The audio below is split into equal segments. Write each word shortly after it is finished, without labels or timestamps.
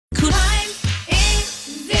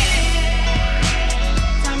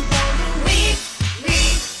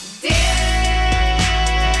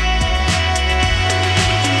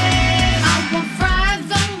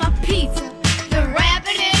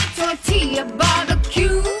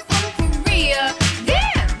barbecue from Korea.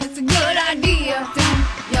 Damn, it's a good idea. Don't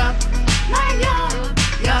yuck my yum.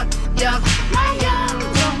 Yuck, yuck my yum.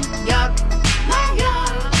 Don't yuck my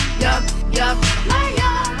yum. Yuck, yuck my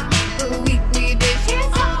yum. The weekly dish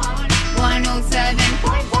is on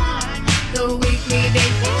 107.1. The weekly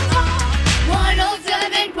dish is on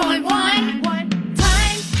 107.1. What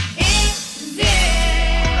time is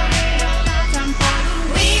it? Time for the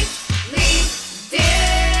weekly dish.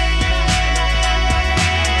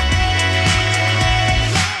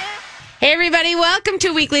 Hey, everybody. Welcome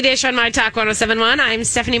to Weekly Dish on My Talk 1071. I'm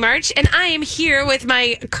Stephanie March, and I am here with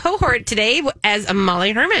my cohort today as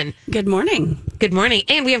Molly Herman. Good morning. Good morning.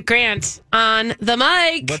 And we have Grant on the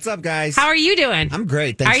mic. What's up, guys? How are you doing? I'm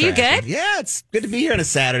great. Thanks Are you for asking. good? Yeah, it's good to be here on a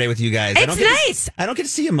Saturday with you guys. It's nice. I don't get to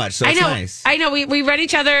see you much, so I it's know. nice. I know. We read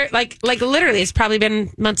each other like literally. It's probably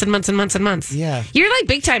been months and months and months and months. Yeah. You're like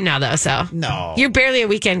big time now, though. So No. you're barely a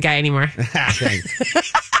weekend guy anymore.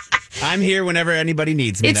 Thanks. I'm here whenever anybody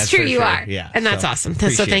needs me. It's that's true, for you sure. are. Yeah, and that's so, awesome. So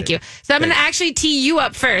appreciate thank it. you. So I'm going to Thanks. actually tee you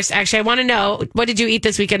up first. Actually, I want to know, what did you eat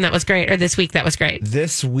this weekend that was great, or this week that was great?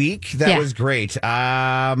 This week, that Yeah. was great.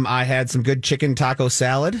 I had some good chicken taco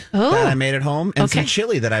salad Oh. that I made at home, and Okay. some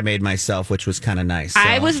chili that I made myself, which was kind of nice.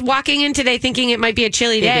 I So- was walking in today thinking it might be a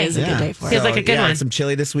chilly day. It is a good day for Feels it. like a good I one. had some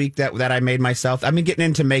chili this week that I made myself. I've been getting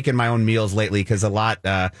into making my own meals lately because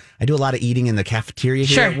I do a lot of eating in the cafeteria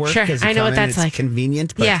here Sure, at work. sure. 'cause you I know come what in, that's it's like.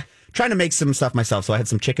 Convenient, but Yeah. trying to make some stuff myself. So I had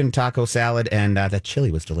some chicken taco salad, and that chili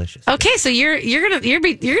was delicious. Okay, so you're gonna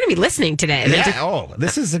be listening today. Yeah. Oh,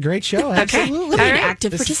 this is a great show. Absolutely. All An right.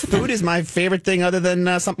 active This participant. food is my favorite thing, other than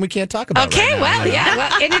something we can't talk about. Okay, right now, well, you know? yeah,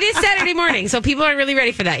 well, and it is Saturday morning, so people aren't really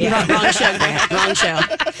ready for that yet. Wrong show, Grant. Wrong show.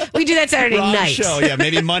 We do that Saturday Wrong night. show. Yeah,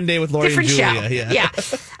 maybe Monday with Lori Different and show. Julia. Yeah.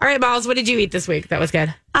 All right, Miles, what did you eat this week? That was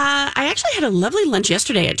good. I actually had a lovely lunch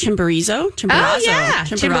yesterday at Chimborazo. Oh, yeah.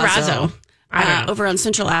 Chimborazo. I don't know. Over on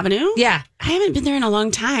Central Avenue. Yeah. I haven't been there in a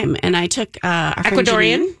long time. And I took our friend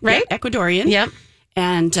Ecuadorian, Janine. right? Yep, Ecuadorian. Yep.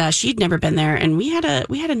 And she'd never been there. And we had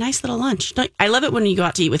a nice little lunch. I love it when you go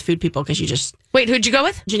out to eat with food people because you just... Wait, who'd you go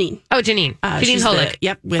with? Janine. Oh, Janine. Janine She's Holick.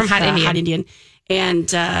 Yep. With, from Hot Indian. Hot Indian.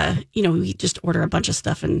 And, we just order a bunch of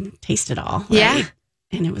stuff and taste it all. Right? Yeah.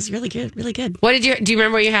 And it was really good. Really good. What did you? Do you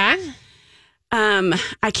remember what you had?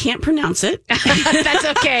 I can't pronounce it. That's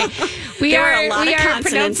okay. There are a lot of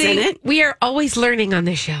consonants in it. We are always learning on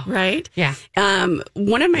this show. Right? Yeah.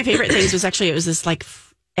 One of my favorite things was actually, it was this like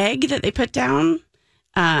egg that they put down.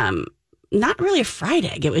 Not really a fried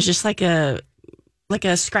egg. It was just like a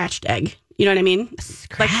scratched egg. You know what I mean?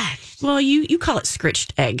 Scratched. Well, you call it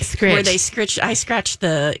scritched egg. Scritched. Where I scratched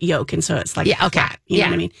the yolk, and so it's like Yeah. Okay. flat. You know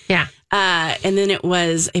what I mean? Yeah. And then it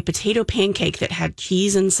was a potato pancake that had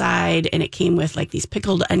cheese inside, and it came with like these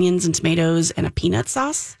pickled onions and tomatoes and a peanut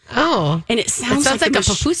sauce. Oh. And it sounds like a the most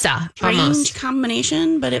pupusa strange almost.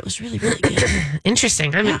 combination, but it was really, really good.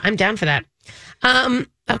 Interesting. I'm down for that.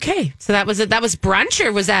 Okay. So that was it. That was brunch,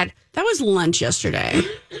 or was that? That was lunch yesterday.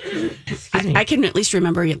 I can at least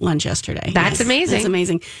remember lunch yesterday. That's amazing. That's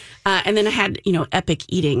amazing. And then I had, epic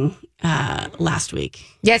eating last week.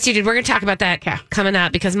 Yes, you did. We're going to talk about that coming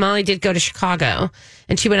up because Molly did go to Chicago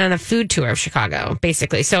and she went on a food tour of Chicago,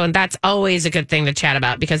 basically. So and that's always a good thing to chat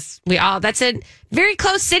about because that's a very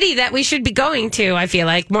close city that we should be going to, I feel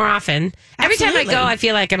like, more often. Every time I go, I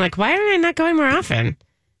feel like I'm like, why am I not going more often?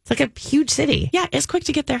 It's like a huge city. Yeah, it's quick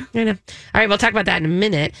to get there. I know. All right, we'll talk about that in a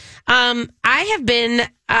minute. I have been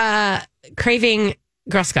craving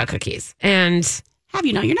Girl Scout cookies, and Have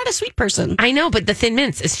you now? You're not a sweet person. I know, but the Thin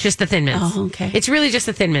Mints, it's just the Thin Mints. Oh, okay. It's really just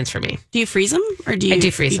the Thin Mints for me. Do you freeze them, or do you? I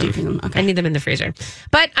do freeze you them. Okay. I need them in the freezer.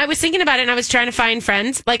 But I was thinking about it, and I was trying to find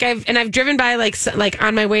friends. I've driven by like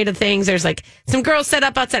on my way to things. There's like some girls set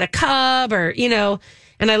up outside a Cub, or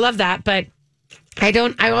and I love that. But I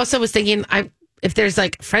also was thinking if there's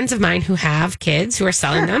like friends of mine who have kids who are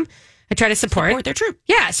selling them, I try to support their troop.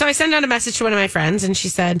 Yeah. So I sent out a message to one of my friends, and she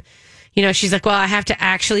said, she's like, well, I have to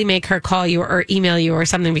actually make her call you or email you or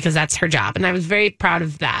something because that's her job. And I was very proud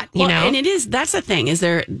of that, you know? And that's the thing, is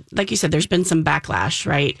there, like you said, there's been some backlash,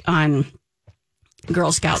 right, on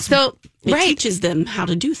Girl Scouts. So, it right. teaches them how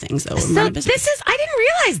to do things, though. So I didn't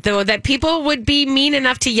realize, though, that people would be mean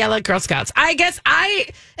enough to yell at Girl Scouts. I guess I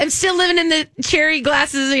am still living in the cherry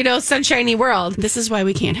glasses, sunshiny world. This is why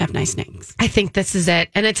we can't have nice things. I think this is it.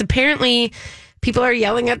 And it's apparently people are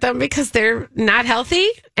yelling at them because they're not healthy.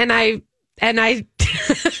 And I and I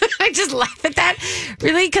I just laugh at that,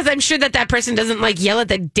 really, because I'm sure that person doesn't like yell at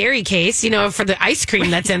the dairy case, for the ice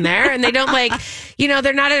cream that's in there, and they don't like,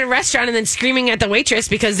 they're not at a restaurant and then screaming at the waitress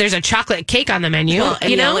because there's a chocolate cake on the menu. Well,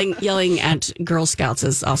 and yelling at Girl Scouts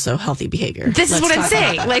is also healthy behavior. This is what I'm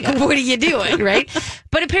saying. Like, what are you doing, right?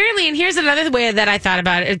 But apparently, and here's another way that I thought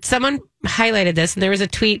about it. Someone highlighted this, and there was a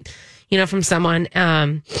tweet, from someone,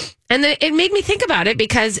 and it made me think about it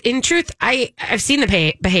because, in truth, I've seen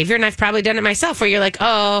the behavior, and I've probably done it myself, where you're like,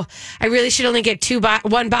 oh, I really should only get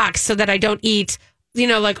one box so that I don't eat,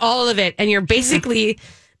 like all of it, and you're basically,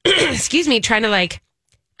 excuse me, trying to like,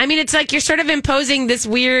 it's like you're sort of imposing this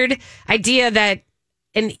weird idea that,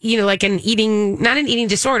 like not an eating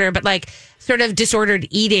disorder, but like sort of disordered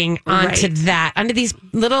eating onto these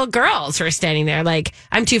little girls who are standing there like,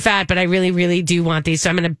 I'm too fat, but I really, really do want these. So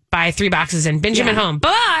I'm going to buy 3 boxes and binge them at home.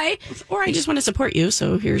 Bye. Or I just want to support you.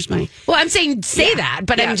 So here's my. Well, I'm saying say that,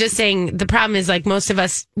 but I'm just saying the problem is like most of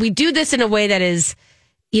us, we do this in a way that is,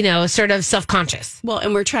 sort of self-conscious. Well,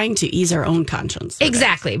 and we're trying to ease our own conscience.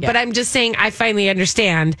 Exactly. But I'm just saying I finally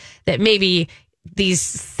understand that maybe these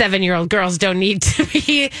 7-year-old girls don't need to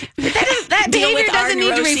be that behavior doesn't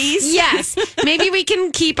need to be. Yes, maybe we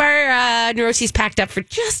can keep our neuroses packed up for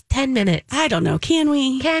just 10 minutes. I don't know. Can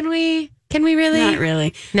we really? Not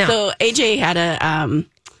really. No. So AJ had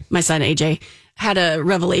my son AJ had a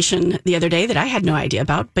revelation the other day that I had no idea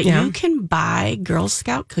about, but you can buy Girl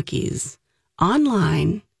Scout cookies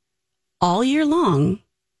online all year long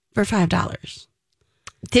for $5.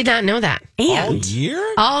 Did not know that. And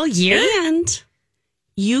all year and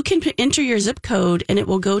you can enter your zip code and it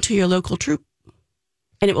will go to your local troop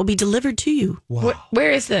and it will be delivered to you. Wow.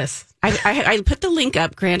 Where is this? I put the link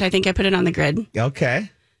up, Grant. I think I put it on the grid.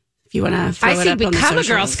 Okay. If you want to throw it up on the become a socials.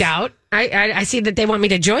 Girl Scout. I see that they want me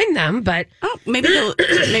to join them, but maybe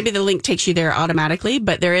the link takes you there automatically.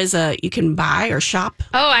 But there is you can buy or shop.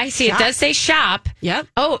 Oh, I see. It does say shop. Yep.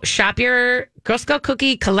 Oh, shop your Girl Scout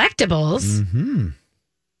cookie collectibles. Mm-hmm.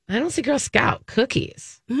 I don't see Girl Scout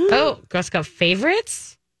cookies. Oh, Girl Scout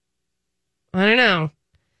favorites? I don't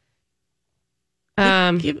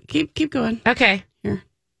know. Keep going. Okay. Here.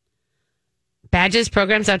 Badges,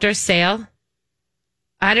 programs, outdoor sale.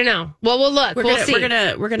 I don't know. Well, we'll look. We'll see.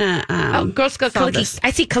 We're gonna. Girl Scout cookies.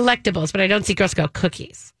 I see collectibles, but I don't see Girl Scout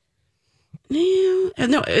cookies. No,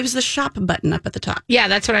 it was the shop button up at the top. Yeah,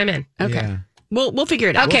 that's what I'm in. Okay. Yeah. We'll figure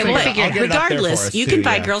it out. Okay, we'll figure it out. Regardless, you can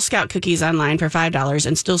buy Girl Scout cookies online for $5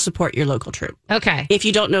 and still support your local troop. Okay. If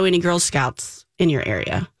you don't know any Girl Scouts in your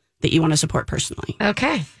area that you want to support personally.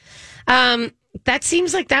 Okay. That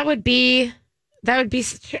seems like that would be.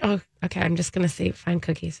 Oh, okay. I'm just gonna find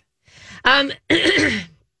cookies. I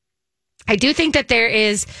do think that there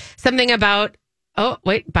is something about. Oh,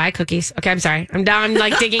 wait, buy cookies. Okay, I'm sorry. I'm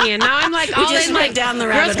like digging in. Now I'm like, all just in, went like down the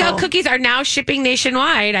Girl rabbit Scout hole. cookies are now shipping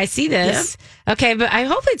nationwide. I see this. Yep. Okay, but I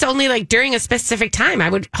hope it's only like during a specific time. I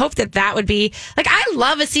would hope that would be like, I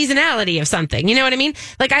love a seasonality of something. You know what I mean?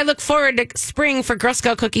 Like, I look forward to spring for Girl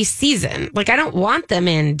Scout cookie season. Like, I don't want them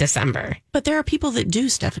in December. But there are people that do,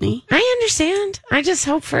 Stephanie. I understand. I just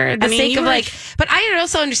hope for the sake of but I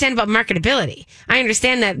also understand about marketability. I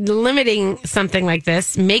understand that limiting something like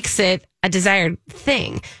this makes it a desired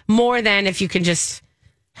thing more than if you can just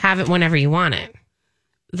have it whenever you want it.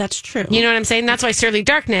 That's true. You know what I'm saying? That's why Surly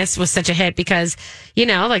Darkness was such a hit because,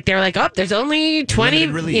 like they were like, oh, there's only 20,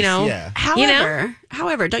 release, yeah.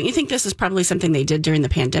 However, don't you think this is probably something they did during the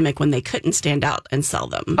pandemic when they couldn't stand out and sell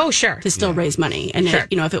them? Oh, sure. To still raise money. And sure.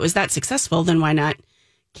 if it was that successful, then why not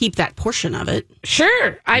keep that portion of it?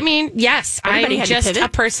 Sure. I mean, yes, Everybody I'm just a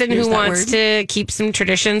person who wants to keep some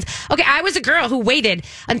traditions. Okay, I was a girl who waited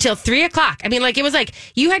until 3:00. I mean, like, it was like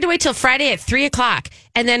you had to wait till Friday at 3:00.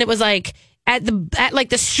 And then it was like, at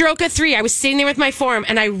the stroke of 3, I was sitting there with my form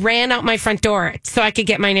and I ran out my front door so I could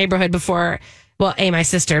get my neighborhood before, well, A, my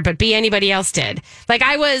sister, but B, anybody else did. Like,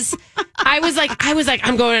 I was like,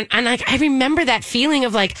 I'm going, and like, I remember that feeling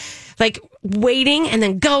of like waiting and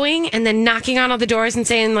then going and then knocking on all the doors and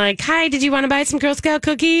saying like, hi, did you want to buy some Girl Scout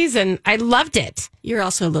cookies? And I loved it. You're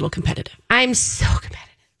also a little competitive. I'm so competitive.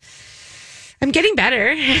 I'm getting better.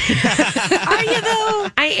 Are you though?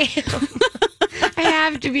 I am. I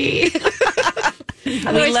have to be.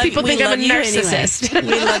 Otherwise, people think I'm a narcissist.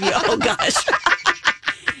 Anyway. We love you. Oh gosh,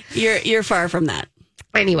 you're far from that.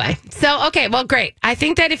 Anyway, so okay, well, great. I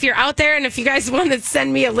think that if you're out there and if you guys want to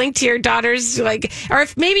send me a link to your daughter's, like, or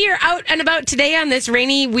if maybe you're out and about today on this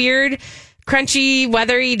rainy, weird, crunchy,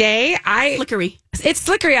 weathery day, it's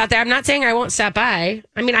slickery out there. I'm not saying I won't stop by.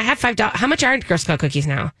 I mean, I have $5. How much are Girl Scout cookies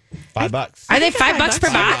now? $5. Are they $5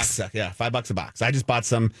 per box? Yeah, $5 a box. I just bought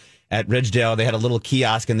some at Ridgedale. They had a little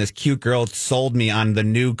kiosk, and this cute girl sold me on the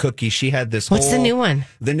new cookie. She had this. What's the new one?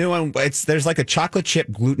 The new one. There's like a chocolate chip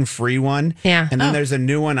gluten-free one. Yeah. And then there's a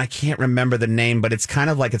new one. I can't remember the name, but it's kind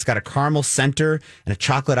of like it's got a caramel center and a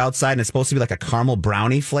chocolate outside, and it's supposed to be like a caramel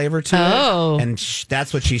brownie flavor to it. And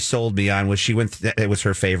that's what she sold me on. It was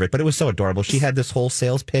her favorite, but it was so adorable. She had this whole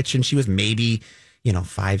sales pitch, and she was maybe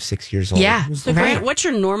 5-6 years old. Yeah. So Grant, what's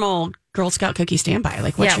your normal Girl Scout cookie standby?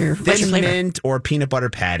 Like, what's your flavor? Mint or peanut butter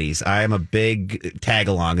patties. I am a big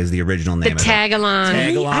tag-along is the original name of it. Tag-along.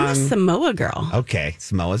 I'm a Samoa girl. Okay.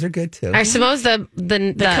 Samoas are good, too. Are Samoa's the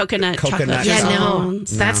coconut chocolate? Yeah, no.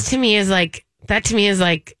 That to me is like,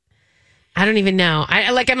 I don't even know.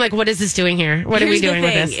 I'm like, what is this doing here? What are we doing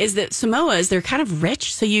with this? Is that Samoas, they're kind of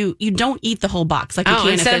rich, so you don't eat the whole box. Like you can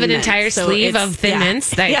instead of an entire sleeve of Thin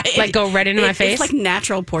Mints that go right into my face? It's like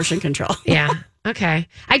natural portion control. Yeah. Okay.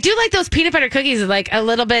 I do like those peanut butter cookies, like a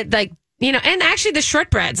little bit like, and actually the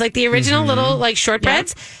shortbreads, like the original little like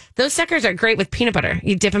shortbreads, those suckers are great with peanut butter.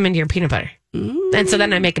 You dip them into your peanut butter. And so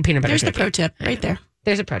then I make a peanut butter There's cookie. the pro tip right there.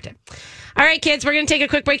 There's a pro tip. All right, kids, we're going to take a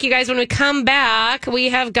quick break, you guys. When we come back, we're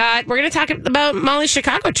going to talk about Molly's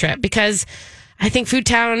Chicago trip because I think Food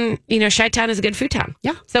Town, Chi-Town is a good food town.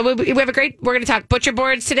 Yeah. So we're going to talk butcher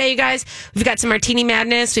boards today, you guys. We've got some martini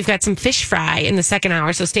madness. We've got some fish fry in the second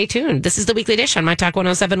hour. So stay tuned. This is the Weekly Dish on My Talk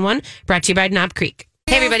 107.1, brought to you by Knob Creek.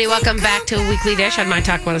 Hey, everybody. Welcome back to Weekly Dish on My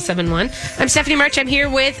Talk 107.1. I'm Stephanie March. I'm here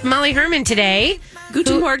with Molly Herman today.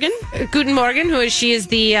 Guten Morgen. Guten Morgen, she's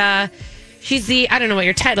the, I don't know what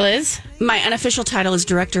your title is. My unofficial title is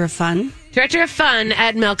Director of Fun. Director of Fun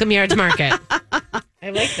at Malcolm Yards Market. I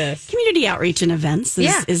like this. Community Outreach and Events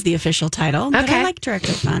is the official title. But I like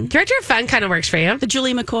Director of Fun. Director of Fun kind of works for you. The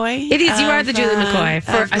Julie McCoy. It is. You are the Julie McCoy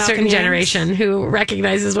for a certain generation who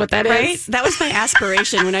recognizes what that is. That was my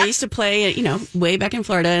aspiration when I used to play, way back in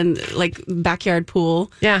Florida and like backyard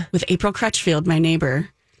pool. Yeah. With April Crutchfield, my neighbor.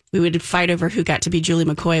 We would fight over who got to be Julie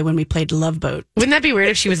McCoy when we played Love Boat. Wouldn't that be weird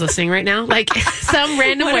if she was listening right now? Like some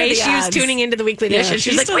random way she was tuning into the Weekly Dish and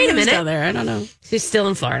she's like, wait a minute. Still there. I don't know. She's still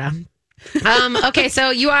in Florida. Okay, so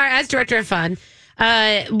you are, as Director of Fun,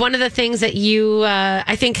 one of the things that you,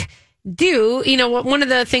 I think, do, one of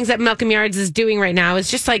the things that Malcolm Yards is doing right now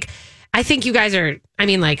is just like, I think you guys are,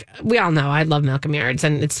 we all know I love Malcolm Yards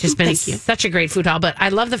and it's just been such a great food hall, but I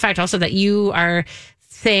love the fact also that you are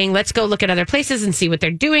saying, let's go look at other places and see what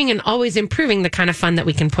they're doing and always improving the kind of fun that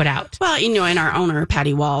we can put out. Well, and our owner,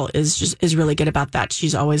 Patty Wall, is really good about that.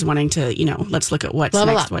 She's always wanting to, let's look at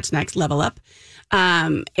what's next, level up.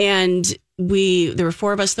 And there were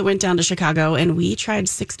 4 of us that went down to Chicago and we tried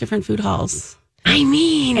 6 different food halls. And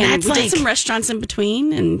we did some restaurants in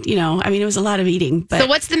between and, it was a lot of eating. But, so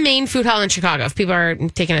what's the main food hall in Chicago if people are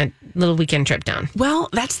taking a little weekend trip down? Well,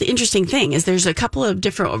 that's the interesting thing is there's a couple of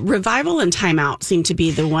different, Revival and Time Out seem to be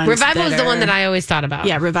the ones. Revival is the one that I always thought about.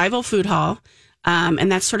 Yeah, Revival Food Hall.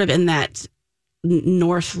 And that's sort of in that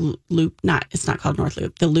North Loop, it's not called North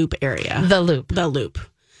Loop, the Loop area. The Loop.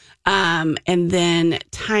 And then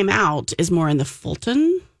Time Out is more in the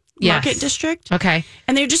Fulton Market District. Okay.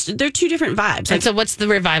 And they're 2 different vibes. And so what's the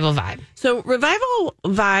Revival vibe? So Revival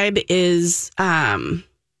vibe is,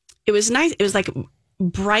 it was nice. It was like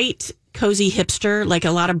bright, cozy hipster, like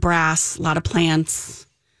a lot of brass, a lot of plants,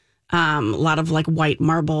 a lot of like white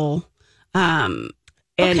marble. And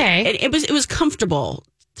it was comfortable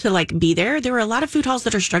to like be there. There were a lot of food halls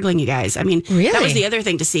that are struggling, you guys. Really? That was the other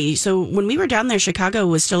thing to see. So when we were down there, Chicago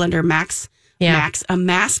was still under mask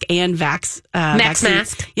and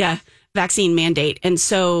vaccine mandate. And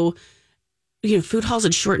so, food halls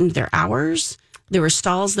had shortened their hours. There were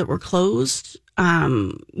stalls that were closed,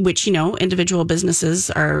 which, individual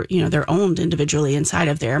businesses are, they're owned individually inside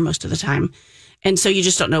of there most of the time. And so you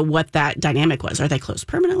just don't know what that dynamic was. Are they closed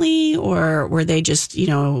permanently or were they just,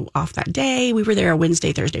 off that day? We were there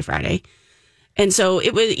Wednesday, Thursday, Friday. And so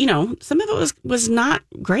it was, some of it was not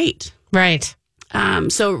great. Right.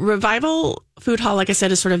 So Revival Food Hall, like I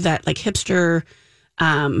said, is sort of that like hipster,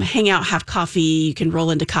 hang out, have coffee. You can roll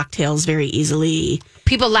into cocktails very easily.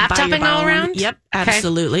 People laptoping all around? Yep,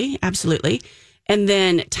 absolutely. Okay. Absolutely. And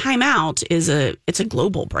then Time Out it's a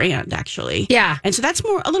global brand actually. Yeah. And so that's a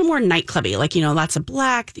little more nightclubby, like, lots of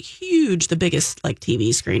black, the biggest like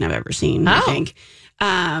TV screen I've ever seen, I think.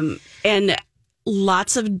 And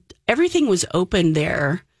lots of, everything was open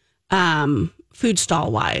there, food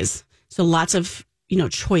stall wise. So lots of,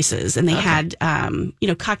 choices. And they had,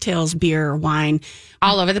 cocktails, beer, wine.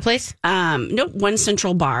 All over the place? Nope, one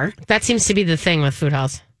central bar. That seems to be the thing with food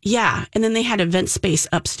halls. Yeah. And then they had event space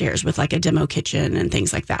upstairs with like a demo kitchen and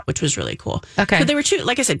things like that, which was really cool. Okay. So they were 2,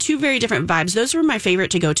 like I said, 2 very different vibes. Those were my favorite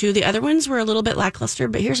to go to. The other ones were a little bit lackluster,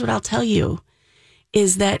 but here's what I'll tell you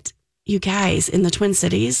is that you guys, in the Twin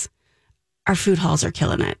Cities, our food halls are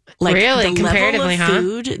killing it. Like really? The Comparatively, level of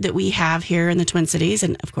food that we have here in the Twin Cities,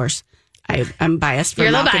 and of course, I'm biased for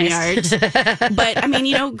Malcolm Yards. But I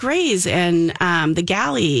mean, Gray's and the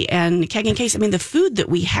Galley and Keg and Case. I mean, the food that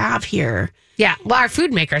we have here. Yeah. Well, our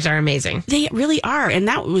food makers are amazing. They really are. And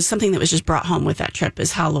that was something that was just brought home with that trip,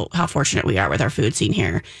 is how fortunate we are with our food scene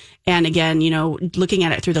here. And again, looking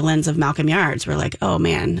at it through the lens of Malcolm Yards, we're like, oh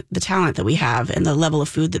man, the talent that we have and the level of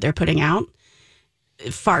food that they're putting out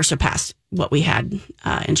far surpassed what we had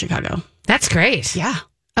in Chicago. That's great. Yeah.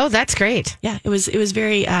 Oh, that's great. Yeah, it was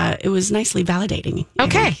very it was nicely validating.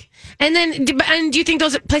 Okay. And then do you think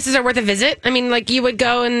those places are worth a visit? I mean, like you would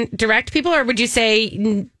go and direct people, or would you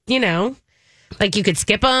say, like you could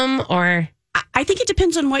skip them, or? I think it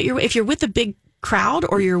depends on if you're with a big crowd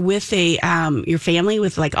or you're with your family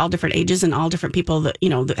with like all different ages and all different people that,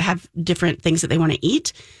 that have different things that they want to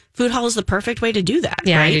eat. Food hall is the perfect way to do that.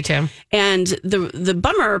 Yeah, right? I do too. And the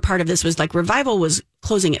bummer part of this was like Revival was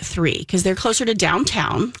closing at 3 because they're closer to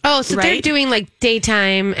downtown. Oh, so they're doing like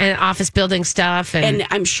daytime and office building stuff. And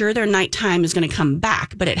I'm sure their nighttime is going to come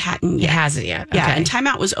back, but it hadn't yet. It hasn't yet. Okay. Yeah, and Time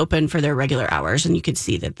Out was open for their regular hours, and you could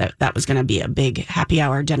see that was going to be a big happy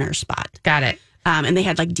hour dinner spot. Got it. And they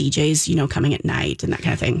had like DJs, coming at night and that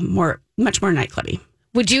kind of thing. Much more nightclubby.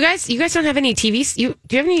 Would you guys don't have any TVs? Do you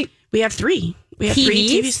have any? We have 3. We have TVs?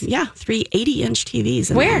 3 TVs. Yeah, 3 80-inch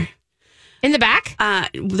TVs. Where? In the back?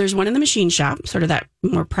 There's one in the machine shop, sort of that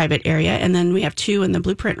more private area. And then we have 2 in the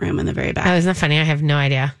blueprint room in the very back. Oh, isn't that funny? I have no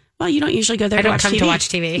idea. Well, you don't usually go there to watch TV. I don't come to watch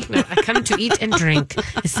TV. No, I come to eat and drink.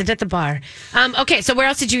 I sit at the bar. Okay, so where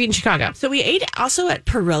else did you eat in Chicago? So we ate also at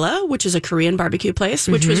Perilla, which is a Korean barbecue place,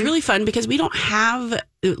 which was really fun because we don't have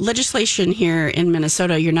legislation here in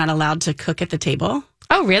Minnesota. You're not allowed to cook at the table.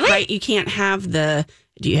 Oh, really? Right? You can't have the...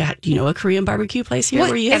 Do you know a Korean barbecue place here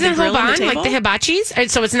where you have the grill on the table? Like the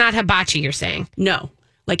hibachis? So it's not hibachi, you're saying? No.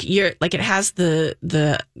 Like it has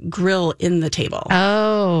the grill in the table.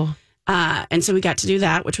 Oh. And so we got to do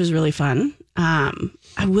that, which was really fun. I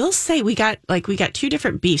will say we got 2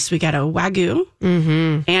 different beefs. We got a Wagyu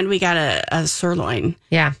and we got a sirloin.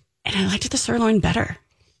 Yeah. And I liked the sirloin better.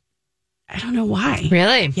 I don't know why.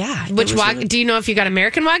 Really? Yeah. Which Wagyu? Do you know if you got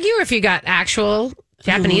American Wagyu or if you got actual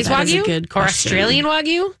Japanese Wagyu or Australian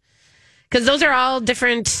Wagyu? Because those are all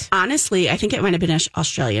different. Honestly, I think it might have been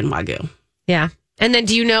Australian Wagyu. Yeah. And then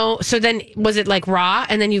do you know, so then was it like raw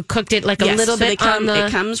and then you cooked it like a little bit on the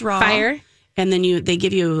it comes raw, fire? And then they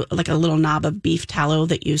give you like a little knob of beef tallow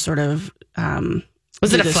that you sort of...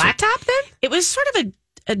 was it a flat top then? It was sort of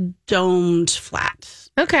a domed flat.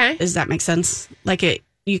 Okay. Does that make sense? Like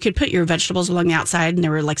you could put your vegetables along the outside and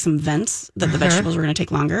there were like some vents that the vegetables were going to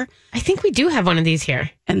take longer. I think we do have one of these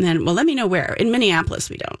here. And then, well, let me know where. In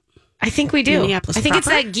Minneapolis, we don't. I think we do. Minneapolis I think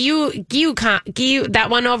proper? it's that Gyu,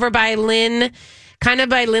 that one over by Lynn, kind of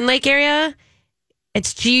by Lynn Lake area.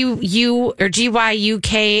 It's G-U or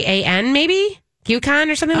G-Y-U-K-A-N maybe?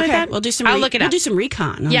 Gyucon or something like that? We'll do some I'll look it up. We'll do some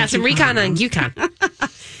recon. Yeah, some recon on Gyucon.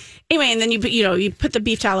 Anyway, and then you put the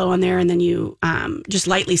beef tallow on there, and then you just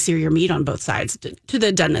lightly sear your meat on both sides to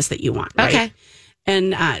the doneness that you want. Right? Okay.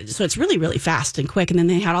 And so it's really, really fast and quick. And then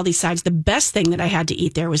they had all these sides. The best thing that I had to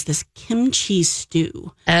eat there was this kimchi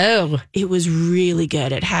stew. Oh. It was really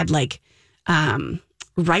good. It had like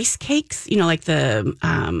rice cakes, like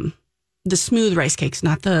the smooth rice cakes,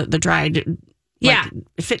 not the dried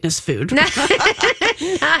fitness food. Not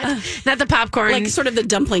the popcorn. Like sort of the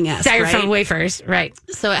dumpling-esque, styrofoam wafers, right.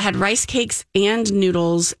 So it had rice cakes and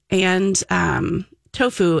noodles and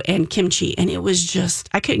tofu and kimchi, and it was just,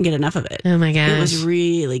 I couldn't get enough of it. Oh my gosh. It was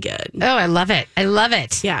really good. Oh, I love it. I love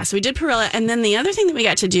it. Yeah, so we did Perilla, and then the other thing that we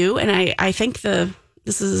got to do, and I think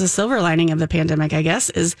this is a silver lining of the pandemic, I guess,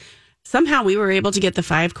 is somehow we were able to get the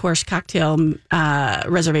 5-course cocktail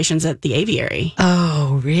reservations at the Aviary.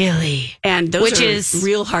 Oh, really? And those is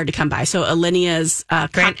real hard to come by. So Alinia's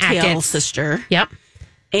cocktail sister. Yep.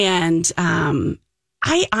 And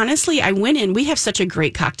I went in. We have such a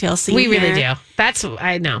great cocktail scene. We really do.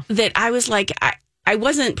 I know. That I was like, I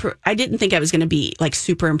didn't think I was going to be like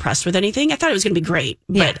super impressed with anything. I thought it was going to be great,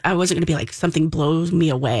 but I wasn't going to be like something blows me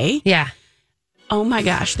away. Yeah. Oh my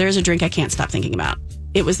gosh, there's a drink I can't stop thinking about.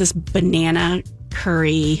 It was this banana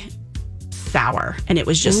curry sour, and it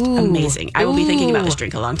was just amazing. I will be thinking about this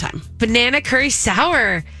drink a long time. Banana curry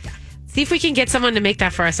sour. See if we can get someone to make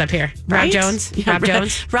that for us up here. Right? Rob Jones. Yeah,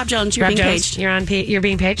 Rob Jones, you're being paged. You're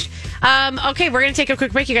being paged. Okay, we're going to take a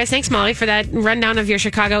quick break, you guys. Thanks, Molly, for that rundown of your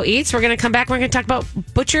Chicago eats. We're going to come back. We're going to talk about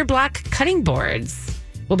Butcher Block cutting boards.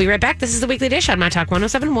 We'll be right back. This is the Weekly Dish on My Talk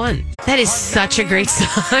 107.1. That is such a great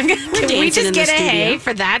song. Can we just get a hey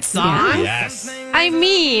for that song? Yes. I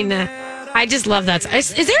mean, I just love that.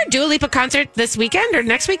 Is there a Dua Lipa concert this weekend or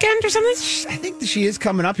next weekend or something? I think that she is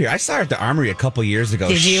coming up here. I saw her at the Armory a couple years ago.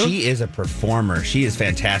 Did you? She is a performer. She is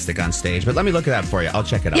fantastic on stage. But let me look it up for you. I'll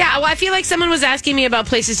check it out. Yeah, well, I feel like someone was asking me about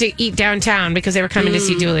places to eat downtown because they were coming to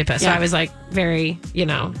see Dua Lipa. So I was like, very,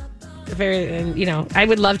 I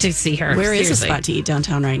would love to see her. Where is a spot to eat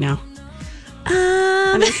downtown right now?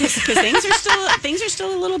 Because things are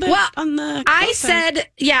still a little bit on the. I said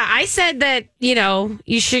that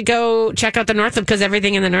you should go check out the Northup because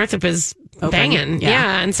everything in the Northup is banging.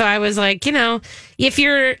 Yeah, and so I was like, if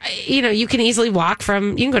you're, you can easily walk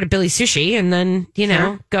you can go to Billy Sushi and then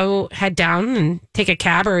go head down and take a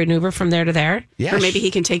cab or an Uber from there to there. Yeah, or maybe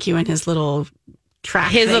he can take you in his little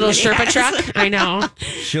track. His little Sherpa truck. I know.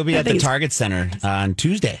 She'll be at the Target Center on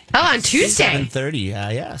Tuesday. Oh, on Tuesday. 7:30.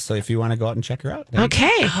 Yeah. So if you want to go out and check her out.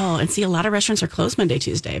 Okay. Oh, and see, a lot of restaurants are closed Monday,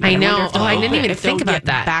 Tuesday. I know. I didn't even think about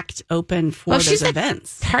that. Backed open for those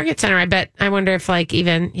events. Target Center. I wonder if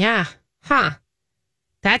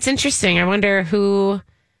that's interesting. I wonder who.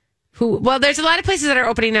 Well, there's a lot of places that are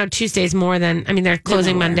opening now Tuesdays more than. I mean, they're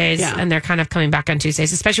closing Mondays and they're kind of coming back on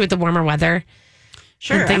Tuesdays, especially with the warmer weather.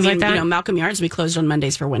 Sure. Things like that. Malcolm Yards, we closed on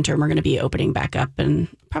Mondays for winter, and we're going to be opening back up and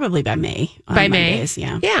probably by May. Mondays,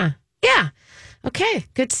 yeah. Yeah. Okay,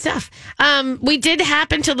 good stuff. We did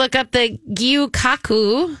happen to look up the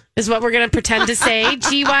Gyukaku, is what we're going to pretend to say.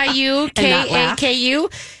 Gyukaku.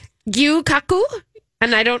 Gyukaku.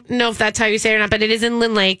 And I don't know if that's how you say it or not, but it is in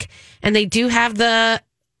Lynn Lake, and they do have the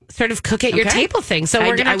sort of cook at your table thing. So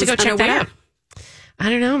we're going to have to go check that out. I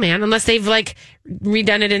don't know, man. Unless they've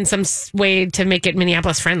redone it in some way to make it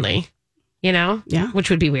Minneapolis friendly, Yeah. Which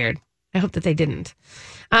would be weird. I hope that they didn't.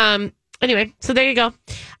 Anyway, so there you go.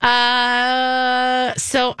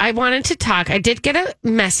 So I wanted to talk. I did get a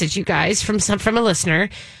message, you guys, from a listener,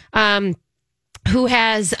 who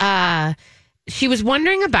has. She was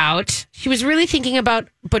really thinking about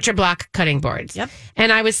butcher block cutting boards. Yep.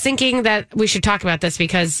 And I was thinking that we should talk about this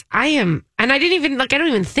because I don't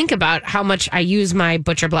even think about how much I use my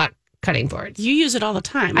butcher block cutting boards. You use it all the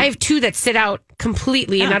time. I have two that sit out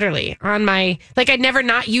completely and utterly on my, I never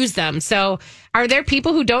not use them. So are there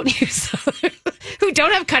people who don't use them, who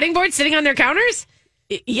don't have cutting boards sitting on their counters?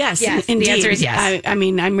 Yes, indeed. The answer is yes. I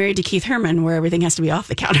mean, I'm married to Keith Herman, where everything has to be off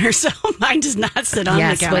the counter, so mine does not sit on the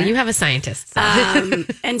counter. Yes, well, you have a scientist. So.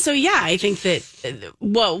 And so, I think that,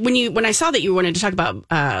 when I saw that you wanted to talk about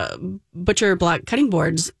butcher block cutting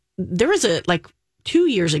boards, there was 2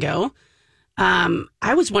 years ago,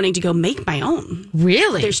 I was wanting to go make my own.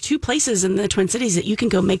 Really? There's 2 places in the Twin Cities that you can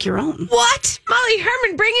go make your own. What? Molly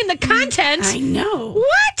Herman, bring in the content. I know.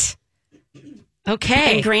 What?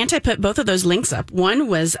 Okay. And Grant, I put both of those links up. One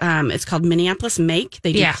was, it's called Minneapolis Make.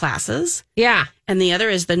 They do classes. Yeah. And the other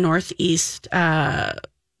is the Northeast, Arts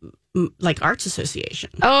Association.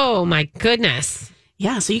 Oh, my goodness.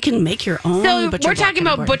 Yeah, so you can make your own. So we're talking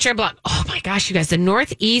about butcher block. Oh, my gosh, you guys. The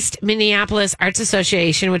Northeast Minneapolis Arts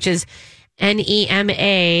Association, which is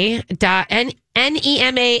NEMA.org,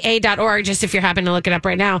 just if you're happening to look it up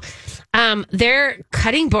right now. Their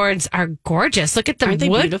cutting boards are gorgeous. Look at the Aren't they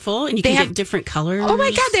wood. Beautiful? And you can get different colors. Oh my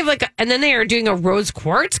God. They have and then they are doing a rose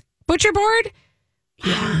quartz butcher board.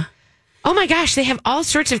 Yeah. Oh my gosh. They have all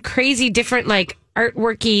sorts of crazy different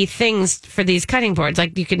artworky things for these cutting boards.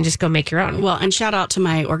 You can just go make your own. Well, and shout out to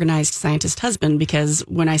my organized scientist husband, because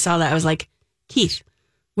when I saw that, I was like, Keith,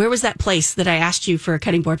 where was that place that I asked you for a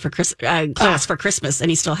cutting board for class for Christmas? And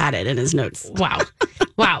he still had it in his notes. Wow.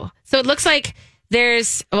 Wow. So it looks like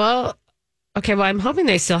there's, I'm hoping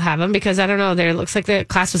they still have them because I don't know. It looks like the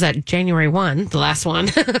class was at January 1, the last one.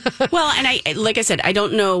 Well, and like I said, I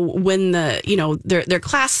don't know when their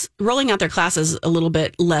class, rolling out their classes a little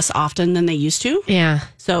bit less often than they used to. Yeah.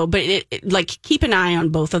 So, but keep an eye on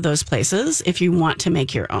both of those places if you want to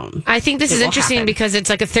make your own. I think this is interesting because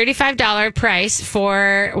it's a $35 price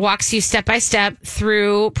walks you step by step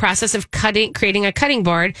through process of creating a cutting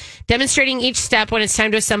board, demonstrating each step. When it's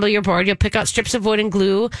time to assemble your board, you'll pick out strips of wood and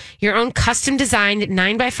glue your own custom designed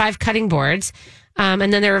 9x5 cutting boards.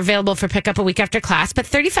 And then they're available for pickup a week after class, but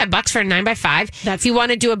 $35 for a 9x5. If you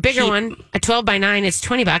want to do a bigger one, a 12x9, it's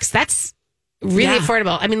 $20. That's really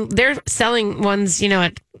affordable. I mean, they're selling ones,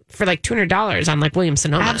 for $200 on Williams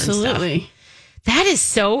Sonoma. Absolutely. And stuff. That is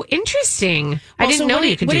so interesting. I didn't know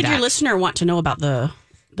you could do that. What did your listener want to know about the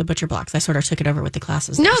butcher blocks? I sort of took it over with the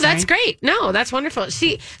classes. No, that's great. No, that's wonderful.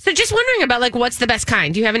 So just wondering about what's the best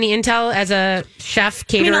kind. Do you have any intel as a chef,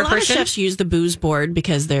 caterer a lot person? of chefs use the booze board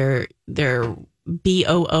because they're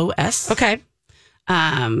BOOS. Okay.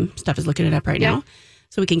 Steph is looking it up right now,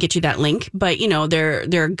 so we can get you that link. But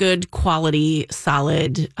they're good quality,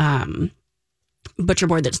 solid butcher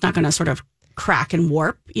board that's not going to sort of crack and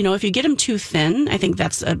warp. You know, if you get them too thin, I think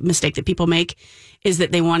that's a mistake that people make, is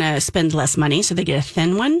that they want to spend less money, so they get a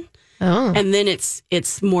thin one. Oh. And then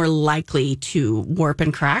it's more likely to warp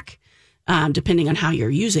and crack, depending on how you're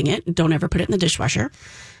using it. Don't ever put it in the dishwasher.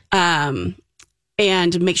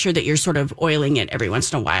 And make sure that you're sort of oiling it every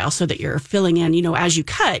once in a while so that you're filling in, you know, as you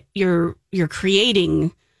cut, you're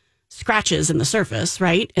creating scratches in the surface,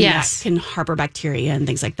 right? And yes. that can harbor bacteria and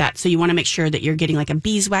things like that. So you want to make sure that you're getting like a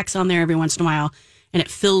beeswax on there every once in a while, and it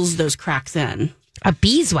fills those cracks in. A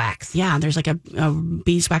beeswax? Yeah, there's like a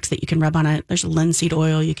beeswax that you can rub on it. There's a linseed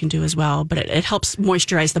oil you can do as well, but it helps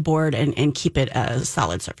moisturize the board and keep it a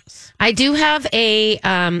solid surface. I do have I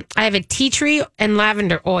have a tea tree and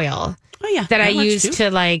lavender oil. Oh yeah, that I works use too.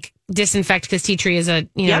 to like disinfect, because tea tree is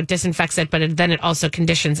Yep. disinfects it, but then it also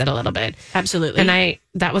conditions it a little bit. Absolutely. And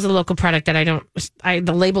that was a local product that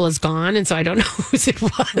the label is gone, and so I don't know whose it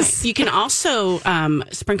was. You can also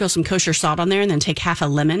sprinkle some kosher salt on there, and then take half a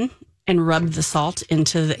lemon and rub the salt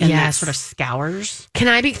into that Yes. sort of scours. Can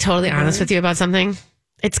I be totally honest with you about something?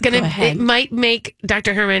 It might make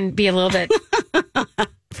Dr. Herman be a little bit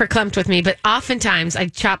verklempt with me, but oftentimes I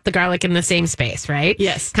chop the garlic in the same space, right?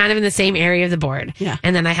 Yes. Kind of in the same area of the board. Yeah.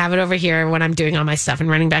 And then I have it over here when I'm doing all my stuff and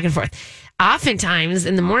running back and forth. Oftentimes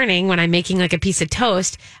in the morning when I'm making like a piece of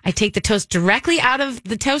toast, I take the toast directly out of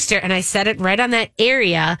the toaster and I set it right on that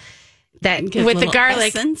area that Give with a the little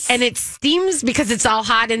garlic, essence. and it steams because it's all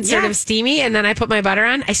hot and sort Yeah. of steamy, and then I put my butter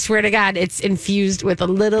on. I swear to God, it's infused with a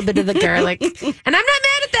little bit of the garlic. And I'm not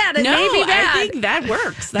mad at that. It No, may be bad. I think that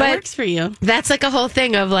works. That But works for you. That's like a whole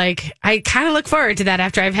thing of like, I kind of look forward to that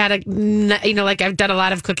after I've had like I've done a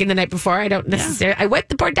lot of cooking the night before. I don't necessarily, I wipe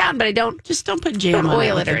the board down, but I don't. Just don't put jam Don't on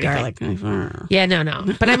oil it it with or the garlic. Yeah, no.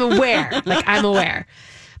 But I'm aware. I'm aware.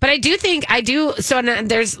 But I do think so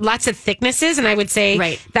there's lots of thicknesses, and I would say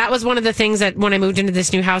Right. that was one of the things that when I moved into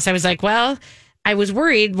this new house, I was like, well, I was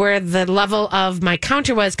worried where the level of my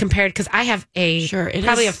counter was compared, because I have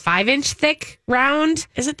probably a 5-inch thick round.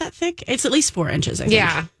 Is it that thick? It's at least 4 inches, I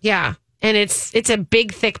think. Yeah. And it's a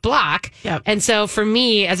big, thick block. Yep. And so for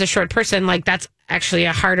me as a short person, like that's actually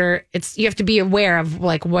a harder, you have to be aware of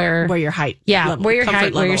like where Where your height. Yeah, level- where your comfort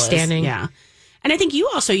height, where you're level is. standing. Yeah. And I think you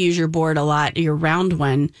also use your board a lot, your round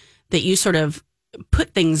one, that you sort of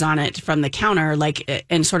put things on it from the counter, like,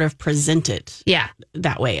 and sort of present it Yeah.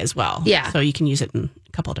 that way as well. Yeah. So you can use it in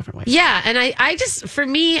a couple of different ways. Yeah, and I just, for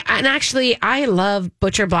me, and actually, I love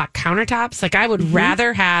butcher block countertops. Like, I would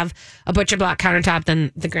rather have a butcher block countertop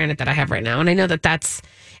than the granite that I have right now. And I know that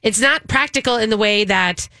it's not practical in the way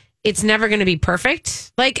that it's never going to be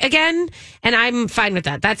perfect, like, again, and I'm fine with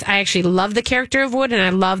that. I actually love the character of wood, and I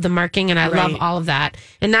love the marking, and I love all of that.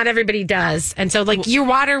 And not everybody does. And so, like, your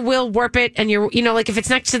water will warp it, and like, if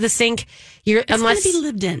it's next to the sink, It's going to be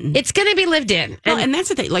lived in. It's going to be lived in. Well, and that's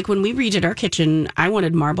the thing. Like when we redid our kitchen, I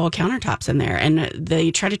wanted marble countertops in there, and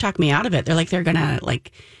they tried to talk me out of it. They're like, they're going to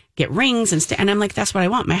like get rings and and I'm like, that's what I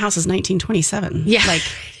want. My house is 1927. Yeah. Like,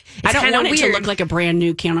 I don't want it to weird. look like a brand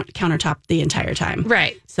new countertop the entire time.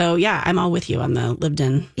 Right. So yeah, I'm all with you on the lived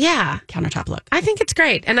in countertop look. I think it's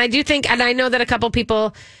great. And I do think, and I know that a couple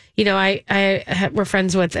people, I was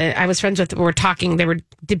friends with, were talking, they were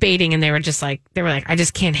debating, and they were like, I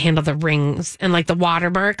just can't handle the rings and like the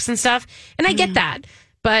watermarks and stuff. And I get that.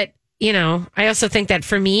 But, I also think that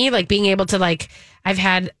for me, like being able to I've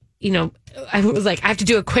had, I was like, I have to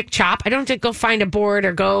do a quick chop. I don't have to go find a board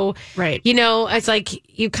or go, Right. It's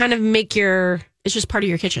like you kind of make It's just part of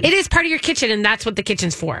your kitchen. It is part of your kitchen, and that's what the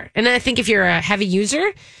kitchen's for. And I think if you're a heavy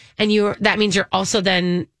user, and that means you're also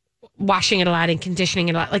then washing it a lot and conditioning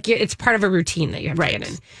it a lot. Like it's part of a routine that you have to get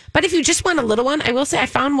in. But if you just want a little one, I will say I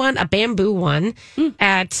found a bamboo one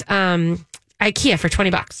at IKEA for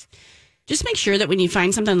 $20. Just make sure that when you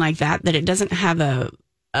find something like that it doesn't have a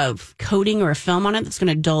coating or a film on it that's going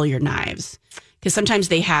to dull your knives. Because sometimes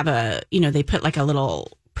they have they put like a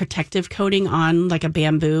little protective coating on like a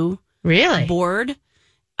bamboo board,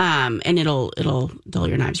 and it'll dull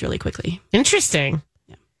your knives really quickly. Interesting.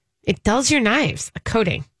 Yeah. It dulls your knives, a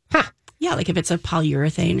coating. Huh. Yeah, like if it's a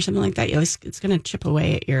polyurethane or something like that, it's going to chip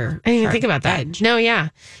away at your. I didn't even think about that. edge. No, yeah,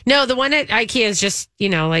 no. The one at IKEA is just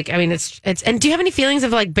it's. And do you have any feelings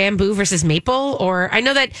of like bamboo versus maple? Or I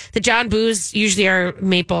know that the John Boos usually are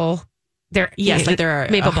maple. They're they're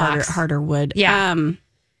maple a harder wood. Yeah.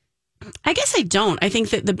 I guess I don't. I think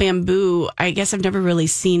that the bamboo. I guess I've never really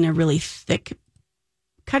seen a really thick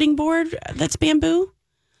cutting board that's bamboo,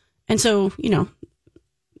 and so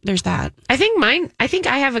there's that. I think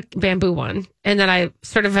I have a bamboo one, and that I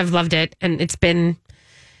sort of have loved it, and it's been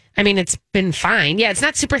I mean, it's been fine. Yeah, it's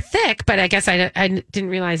not super thick, but I guess I didn't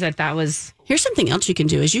realize that was. Here's something else you can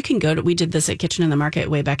do is you can go to, we did this at Kitchen in the Market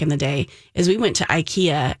way back in the day, is we went to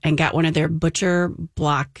IKEA and got one of their butcher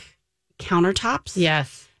block countertops.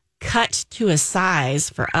 Yes. Cut to a size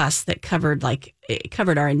for us that covered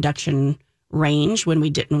our induction range when we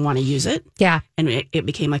didn't want to use it. Yeah. And it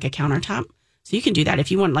became like a countertop. So you can do that.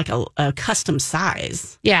 If you want like a custom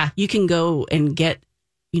size. Yeah. You can go and get,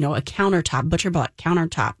 a countertop, butcher block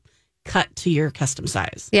countertop cut to your custom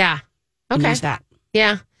size. Yeah. Okay. And use that.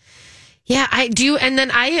 Yeah. Yeah, I do. And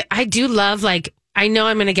then I do love, like, I know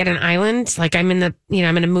I'm going to get an island. Like, I'm going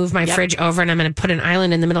to move my fridge over and I'm going to put an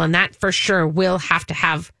island in the middle. And that for sure will have to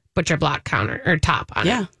have butcher block counter or top on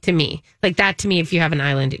it to me. Like that to me, if you have an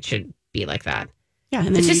island, it should be like that. Yeah.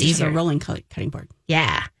 And then it's you just use easier. a rolling cutting board.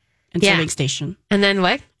 Yeah. And serving station. And then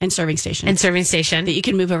what? And serving station. And serving station. That you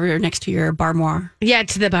can move over next to your barmoire. Yeah,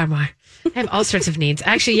 to the barmoire. I have all sorts of needs.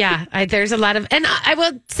 Actually, yeah, there's a lot of, and I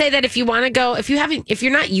will say that if you want to go, if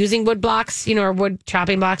you're not using wood blocks, or wood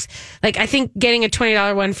chopping blocks, like I think getting a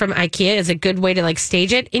 $20 one from IKEA is a good way to like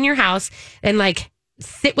stage it in your house and like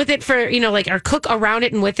sit with it for, or cook around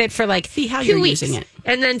it and with it for like see how 2 you're weeks, using it,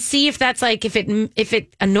 and then see if that's like if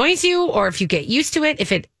it annoys you or if you get used to it,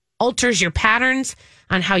 if it alters your patterns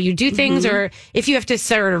on how you do things, or if you have to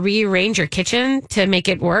sort of rearrange your kitchen to make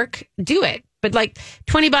it work, do it. But like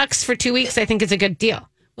 $20 for 2 weeks, I think is a good deal.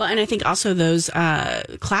 Well, and I think also those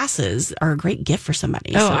classes are a great gift for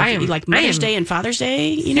somebody. Oh, so like Mother's Day and Father's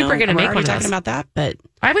Day. Super going to make one talking about that, but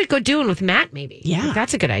I would go do one with Matt. Maybe. Yeah, like,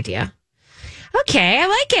 that's a good idea. Okay, I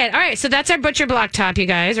like it. All right, so that's our butcher block top, you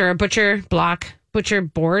guys, or a butcher block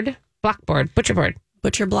top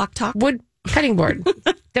wood cutting board.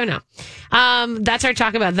 Don't know. That's our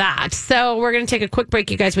talk about that. So we're going to take a quick break,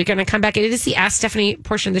 you guys. We're going to come back. It is the Ask Stephanie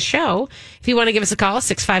portion of the show. If you want to give us a call,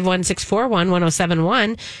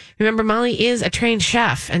 651-641-1071. Remember, Molly is a trained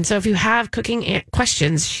chef. And so if you have cooking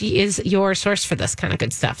questions, she is your source for this kind of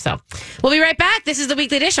good stuff. So we'll be right back. This is the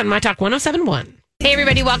Weekly Dish on My Talk 1071. Hey,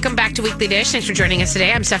 everybody. Welcome back to Weekly Dish. Thanks for joining us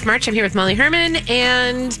today. I'm Steph March. I'm here with Molly Herman,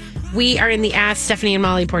 and we are in the Ask Stephanie and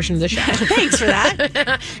Molly portion of the show. Thanks for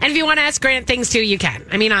that. And if you want to ask Grant things too, you can.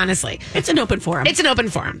 I mean, honestly. It's an open forum.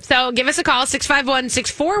 So give us a call,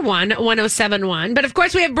 651-641-1071. But of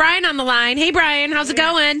course, we have Brian on the line. Hey, Brian. How's it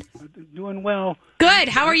going? Doing well. Good.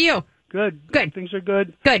 How are you? Good. Good. Things are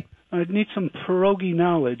good. Good. I need some pierogi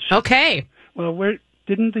knowledge. Okay. Well,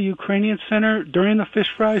 didn't the Ukrainian Center during the fish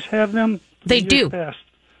fries have them? They do.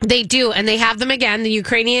 They do, and they have them again. The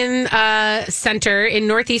Ukrainian Center in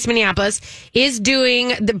Northeast Minneapolis is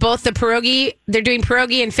doing both the pierogi. They're doing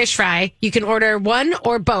pierogi and fish fry. You can order one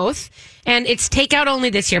or both, and it's takeout only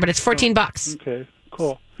this year, but it's $14. Okay,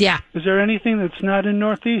 cool. Yeah. Is there anything that's not in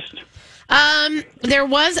Northeast?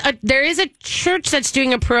 There is a church that's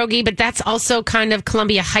doing a pierogi, but that's also kind of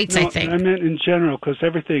Columbia Heights, I think. I meant in general, because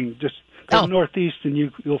everything just go Northeast and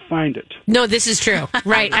you'll find it. No, this is true.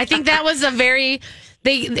 Right. I think that was a very...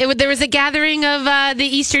 there was a gathering of the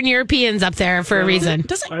Eastern Europeans up there for a reason.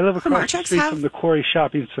 I live across the street from the Quarry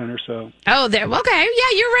Shopping Center, so... Oh, there. Okay.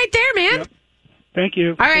 Yeah, you're right there, man. Yep. Thank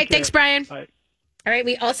you. All right. Thanks, Brian. Bye. All right.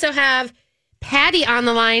 We also have Patty on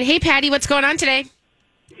the line. Hey, Patty, what's going on today?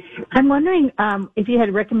 I'm wondering if you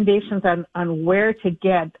had recommendations on where to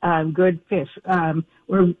get good fish.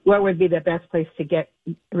 What would be the best place to get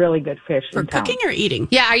really good fish for cooking or eating?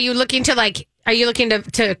 Yeah. Are you looking to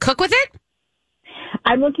cook with it?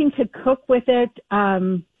 I'm looking to cook with it.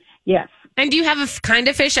 Yes. And do you have a kind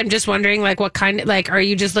of fish? I'm just wondering, like, what kind? Like, are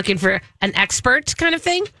you just looking for an expert kind of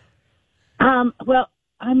thing? Well,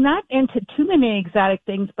 I'm not into too many exotic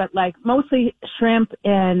things, but like mostly shrimp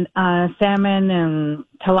and salmon and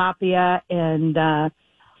tilapia and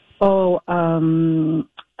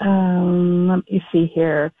let me see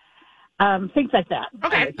here, things like that.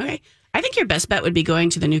 Okay. I think your best bet would be going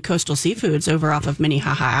to the new Coastal Seafoods over off of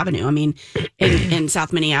Minnehaha Avenue. I mean, in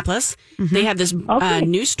South Minneapolis, they have this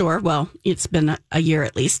new store. Well, it's been a year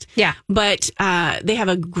at least. Yeah. But they have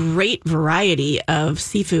a great variety of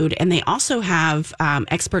seafood, and they also have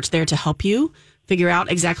experts there to help you figure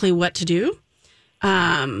out exactly what to do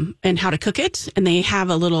and how to cook it. And they have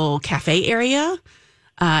a little cafe area,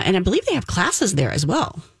 and I believe they have classes there as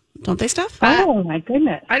well. Don't they, Steph? Oh, my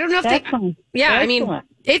goodness. I don't know if they... Yeah, I mean...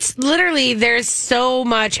 It's literally, there's so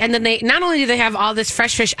much. And then they, not only do they have all this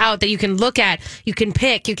fresh fish out that you can look at, you can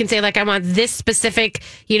pick, you can say, like, I want this specific,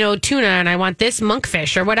 tuna and I want this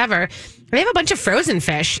monkfish or whatever. They have a bunch of frozen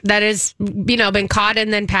fish that is, been caught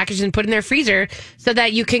and then packaged and put in their freezer so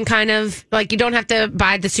that you can kind of, you don't have to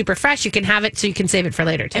buy the super fresh. You can have it so you can save it for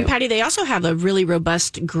later, too. And Patty, they also have a really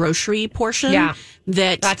robust grocery portion. Yeah.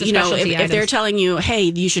 That, Lots of if specialty they're items. telling you, hey,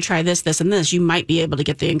 you should try this, this, and this, you might be able to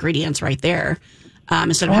get the ingredients right there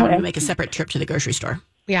instead of having to make a separate trip to the grocery store.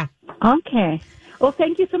 Yeah. Okay. Well,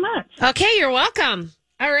 thank you so much. Okay, you're welcome.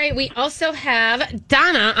 All right, we also have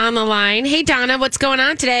Donna on the line. Hey, Donna, what's going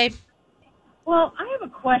on today? Well, I have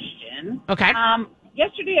a question. Okay.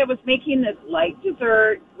 Yesterday I was making this light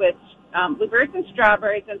dessert with blueberries and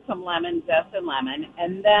strawberries and some lemon zest and lemon.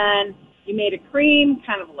 And then you made a cream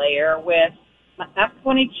kind of layer with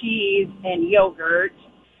F20 cheese and yogurt,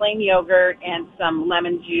 plain yogurt, and some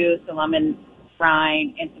lemon juice, a lemon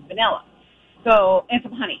rind, and some vanilla. And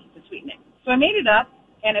some honey to sweeten it. So I made it up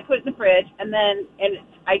and I put it in the fridge and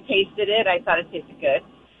I tasted it. I thought it tasted good.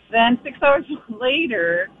 Then 6 hours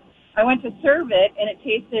later, I went to serve it, and it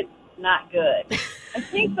tasted not good. I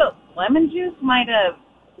think the lemon juice might have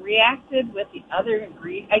reacted with the other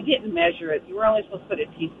ingredient. I didn't measure it. You were only supposed to put a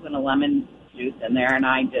teaspoon of lemon juice in there, and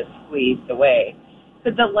I just squeezed away.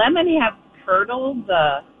 Could the lemon have curdled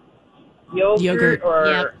the yogurt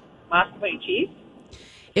or mascarpone cheese?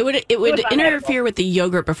 It would interfere with the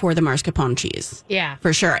yogurt before the mascarpone cheese. Yeah.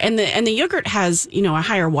 For sure. And the yogurt has, a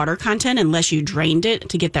higher water content unless you drained it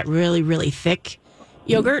to get that really, really thick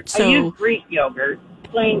yogurt. So I use Greek yogurt,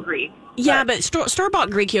 plain Greek. Yeah, but store-bought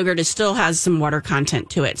Greek yogurt still has some water content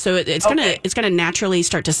to it. So it's gonna naturally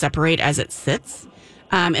start to separate as it sits.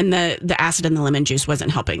 And the acid in the lemon juice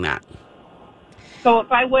wasn't helping that. So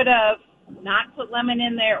if I would have not put lemon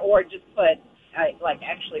in there or just put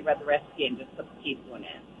actually read the recipe and just put the teaspoon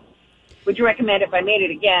in. Would you recommend if I made it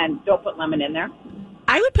again, don't put lemon in there?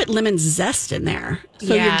 I would put lemon zest in there.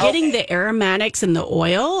 So you're getting the aromatics and the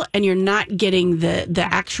oil, and you're not getting the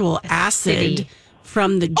actual acid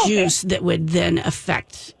from the juice that would then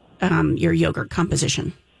affect your yogurt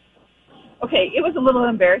composition. Okay, it was a little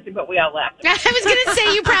embarrassing, but we all laughed. I was going to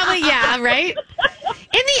say you probably, right?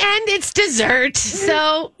 In the end, it's dessert.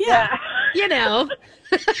 So,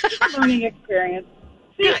 Learning experience.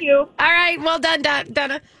 Thank you. All right. Well done,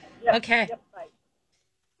 Donna. Yep. Okay. Yep,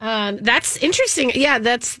 bye. That's interesting. Yeah,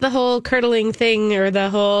 that's the whole curdling thing, or the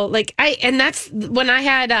whole and that's when I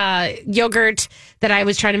had yogurt that I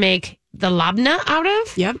was trying to make the labna out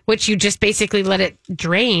of. Yep. Which you just basically let it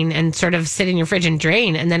drain and sort of sit in your fridge and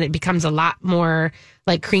drain, and then it becomes a lot more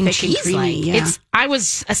like cream Thick and cheese. creamy, yeah. I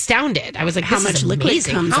was astounded. I was like, how this much is liquid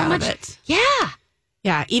amazing. comes How out much, of it. Yeah.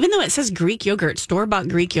 Yeah, even though it says Greek yogurt, store-bought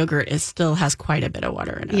Greek yogurt still has quite a bit of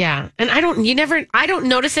water in it. Yeah. And I don't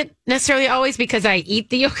notice it necessarily always because I eat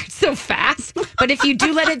the yogurt so fast. But if you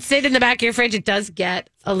do let it sit in the back of your fridge, it does get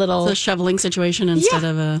a little... It's a shoveling situation instead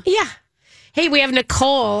of a... Yeah. Hey, we have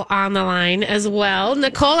Nicole on the line as well.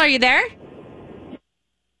 Nicole, are you there?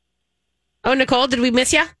 Oh, Nicole, did we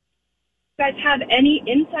miss you? Guys have any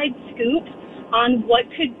inside scoop on what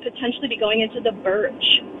could potentially be going into the Birch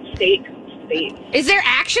steak space? Is there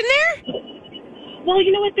action there? Well,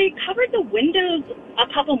 you know what? They covered the windows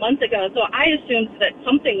a couple months ago, so I assumed that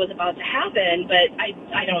something was about to happen, but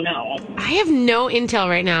I don't know. I have no intel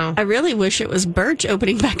right now. I really wish it was Birch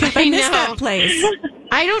opening back up. I miss that place.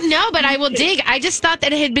 I don't know, but I will dig. I just thought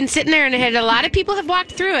that it had been sitting there, and a lot of people have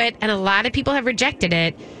walked through it, and a lot of people have rejected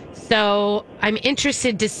it. So I'm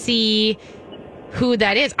interested to see who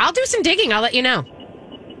that is. I'll do some digging. I'll let you know.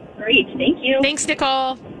 Great. Thank you. Thanks,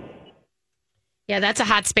 Nicole. Yeah, that's a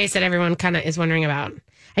hot space that everyone kind of is wondering about.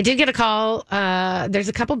 I did get a call. There's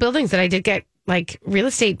a couple buildings that I did get real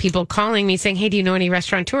estate people calling me saying, hey, do you know any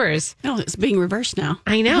restaurateurs? No, it's being reversed now.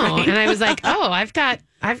 I know. Right. And I was like,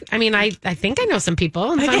 I think I know some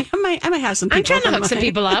people. And so I might have some people. I'm trying to hook some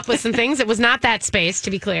people up with some things. It was not that space,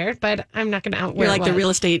 to be clear, but I'm not going to out where You're like the real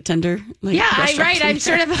estate tender. Right. I'm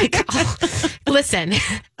sort of like, listen,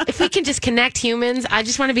 if we can just connect humans, I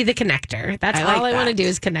just want to be the connector. That's all I want to do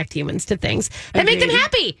is connect humans to things that make them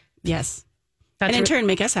happy. Yes. That's and in turn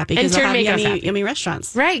make us happy because they'll have yummy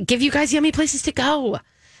restaurants. Right. Give you guys yummy places to go.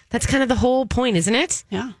 That's kind of the whole point, isn't it?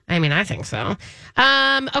 Yeah. I mean, I think so.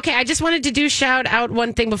 Okay, I just wanted to shout out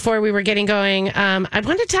one thing before we were getting going. I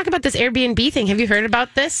wanted to talk about this Airbnb thing. Have you heard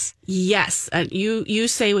about this? Yes. You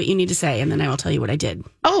say what you need to say, and then I will tell you what I did.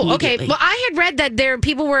 Oh, okay. Well, I had read that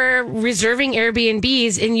people were reserving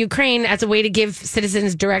Airbnbs in Ukraine as a way to give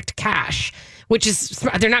citizens direct cash, which is,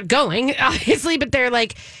 they're not going, obviously, but they're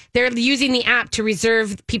using the app to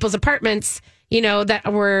reserve people's apartments,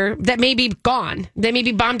 that may be gone. They may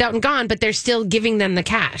be bombed out and gone, but they're still giving them the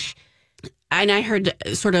cash. And I heard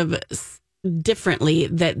sort of differently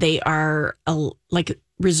that they are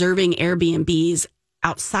reserving Airbnbs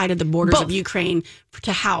outside of the borders of Ukraine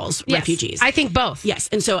to house refugees. I think both. Yes.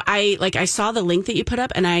 And so I saw the link that you put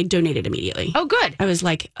up and I donated immediately. Oh, good. I was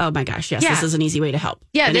like, oh my gosh, yes, this is an easy way to help.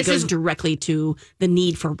 Yeah, and it goes directly to the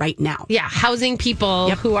need for right now. Yeah, housing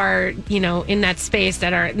people who are, in that space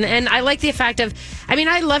that are, and I like the fact of,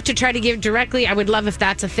 I love to try to give directly. I would love if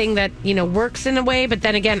that's a thing that, works in a way, but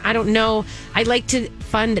then again, I don't know. I like to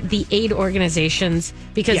fund the aid organizations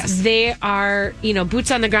because they are,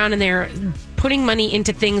 boots on the ground and they're putting money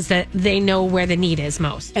into things that they know where the need is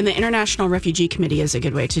most. And the International Refugee Committee is a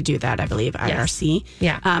good way to do that, I believe, IRC.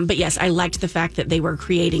 Yeah. But yes, I liked the fact that they were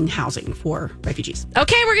creating housing for refugees.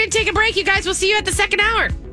 Okay, we're going to take a break, you guys. We'll see you at the second hour.